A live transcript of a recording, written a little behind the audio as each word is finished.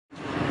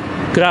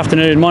Good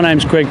afternoon, my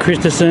name's Greg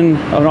Christensen.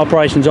 I'm an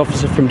Operations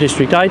Officer from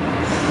District 8.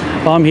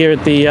 I'm here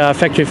at the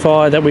factory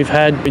fire that we've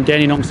had in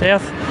Dandenong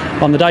South.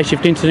 I'm the day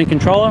shift incident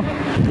controller.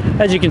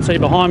 As you can see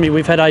behind me,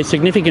 we've had a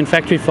significant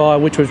factory fire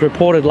which was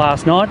reported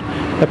last night,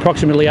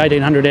 approximately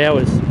 1800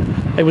 hours.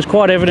 It was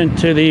quite evident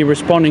to the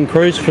responding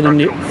crews from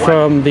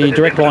the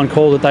direct line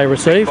call that they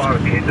received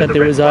that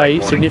there was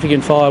a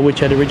significant fire which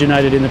had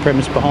originated in the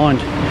premise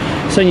behind.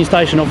 Senior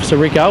Station Officer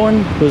Rick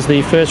Owen was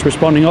the first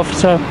responding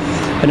officer,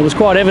 and it was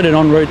quite evident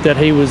en route that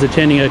he was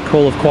attending a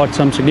call of quite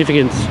some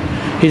significance.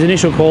 His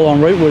initial call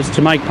en route was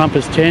to make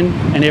pumpers 10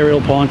 and aerial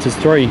appliances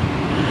 3.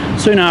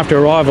 Soon after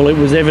arrival, it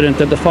was evident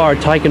that the fire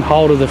had taken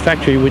hold of the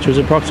factory, which was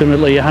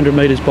approximately 100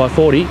 metres by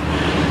 40,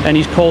 and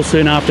his call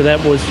soon after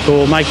that was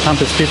for make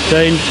pumpers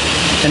 15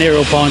 and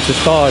aerial appliances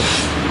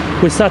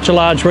 5. With such a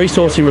large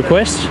resourcing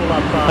request,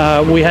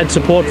 we had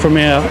support from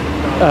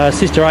our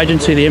sister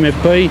agency, the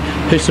MFB,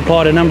 who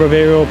supplied a number of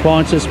aerial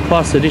appliances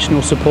plus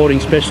additional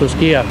supporting specialist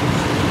gear.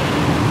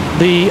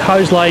 The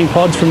hose laying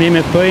pods from the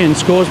MFB and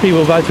Scoresby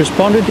were both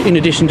responded, in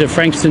addition to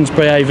Frankston's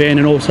BA van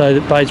and also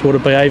the Bayswater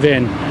BA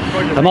van.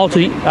 A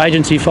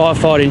multi-agency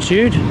firefight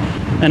ensued,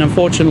 and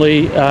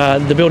unfortunately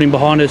the building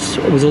behind us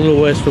was a little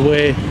worse for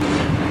wear.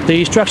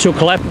 The structural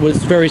collapse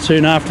was very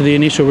soon after the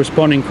initial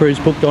responding crews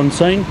booked on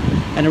scene,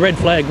 and a red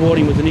flag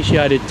warning was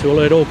initiated to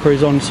alert all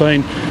crews on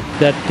scene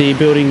that the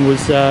building was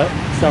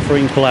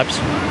suffering collapse.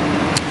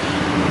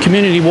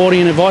 Community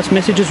warning and advice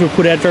messages were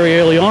put out very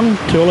early on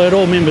to alert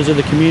all members of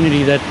the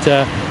community that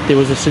there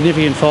was a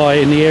significant fire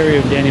in the area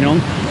of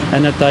Dandenong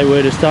and that they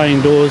were to stay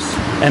indoors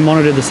and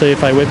monitor the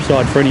CFA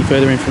website for any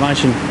further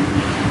information.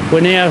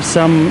 We're now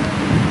some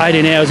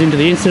 18 hours into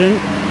the incident.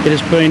 It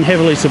has been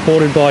heavily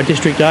supported by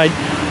District 8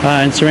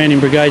 and surrounding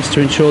brigades to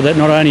ensure that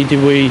not only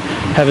did we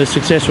have a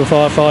successful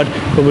firefight,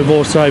 but we've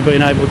also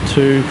been able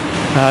to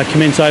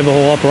commence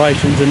overhaul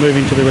operations and move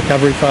into the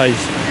recovery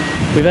phase.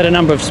 We've had a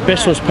number of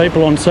specialist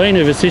people on scene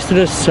who've assisted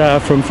us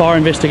from fire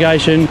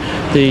investigation,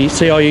 the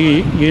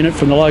CIU unit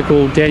from the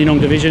local Dandenong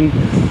division.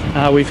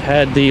 We've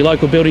had the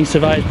local building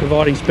surveyors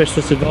providing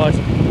specialist advice.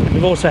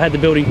 We've also had the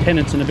building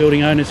tenants and the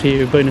building owners here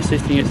who've been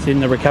assisting us in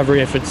the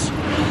recovery efforts.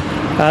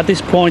 At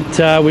this point,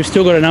 we've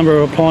still got a number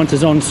of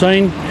appliances on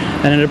scene,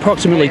 and at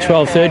approximately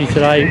 12:30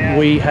 today,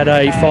 we had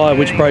a fire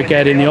which broke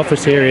out in the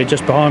office area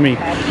just behind me.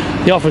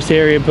 The office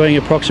area being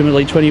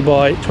approximately 20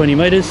 by 20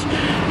 metres,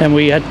 and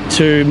we had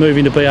to move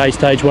into BA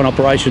Stage 1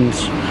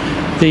 operations.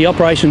 The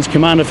operations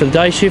commander for the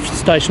day shift,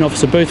 Station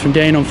Officer Booth from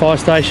Dandenong Fire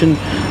Station,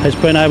 has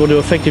been able to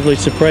effectively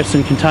suppress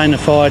and contain the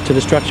fire to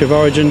the structure of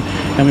origin,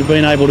 and we've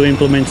been able to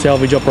implement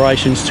salvage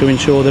operations to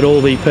ensure that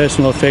all the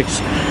personal effects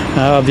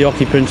of the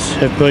occupants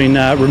have been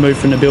removed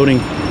from the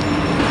building.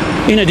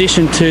 In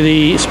addition to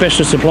the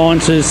specialist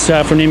appliances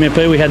from the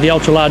MFB, we had the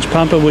ultra-large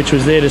pumper which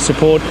was there to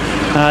support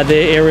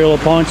their aerial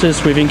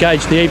appliances. We've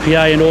engaged the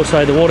EPA and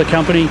also the water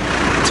company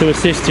to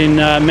assist in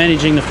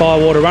managing the fire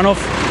water runoff.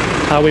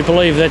 We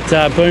believe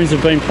that booms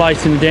have been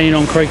placed in the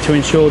Dandenong Creek to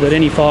ensure that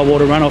any fire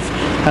water runoff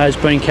has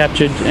been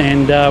captured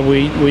and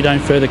we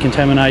don't further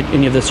contaminate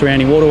any of the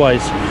surrounding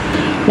waterways.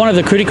 One of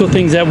the critical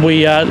things that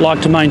we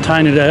like to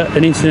maintain at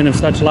an incident of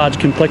such large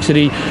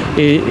complexity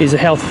is a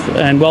health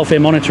and welfare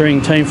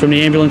monitoring team from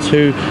the ambulance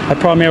who are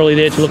primarily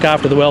there to look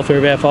after the welfare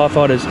of our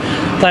firefighters.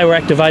 They were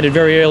activated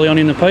very early on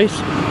in the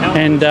piece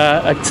and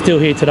are still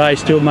here today,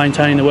 still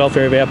maintaining the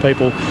welfare of our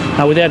people.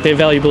 Without their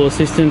valuable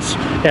assistance,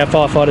 our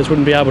firefighters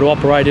wouldn't be able to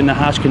operate in the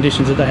harsh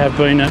conditions that they have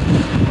been.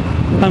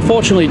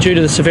 Unfortunately, due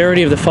to the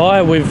severity of the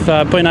fire, we've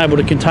been able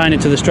to contain it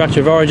to the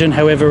structure of origin.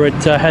 However, it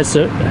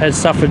has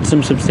suffered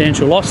some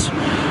substantial loss.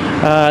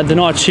 The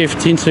night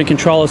shift incident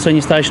controller,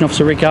 Senior Station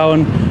Officer Rick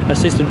Owen,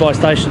 assisted by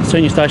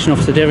Senior Station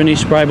Officer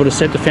Devonish, were able to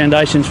set the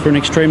foundations for an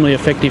extremely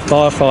effective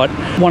firefight.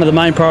 One of the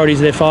main priorities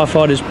of their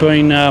firefight has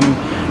been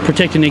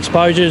protecting the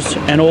exposures,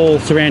 and all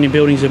surrounding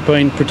buildings have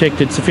been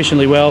protected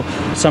sufficiently well,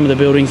 some of the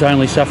buildings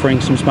only suffering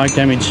some smoke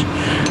damage.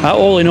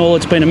 All in all,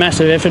 it's been a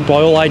massive effort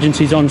by all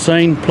agencies on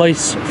scene: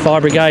 police,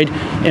 fire brigade,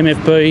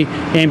 MFB,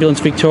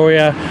 Ambulance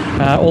Victoria,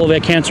 all of our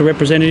council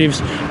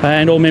representatives,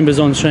 and all members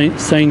on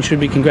scene should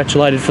be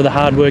congratulated for the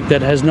hard work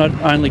that has not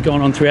only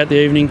gone on throughout the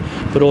evening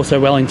but also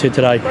well into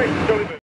today.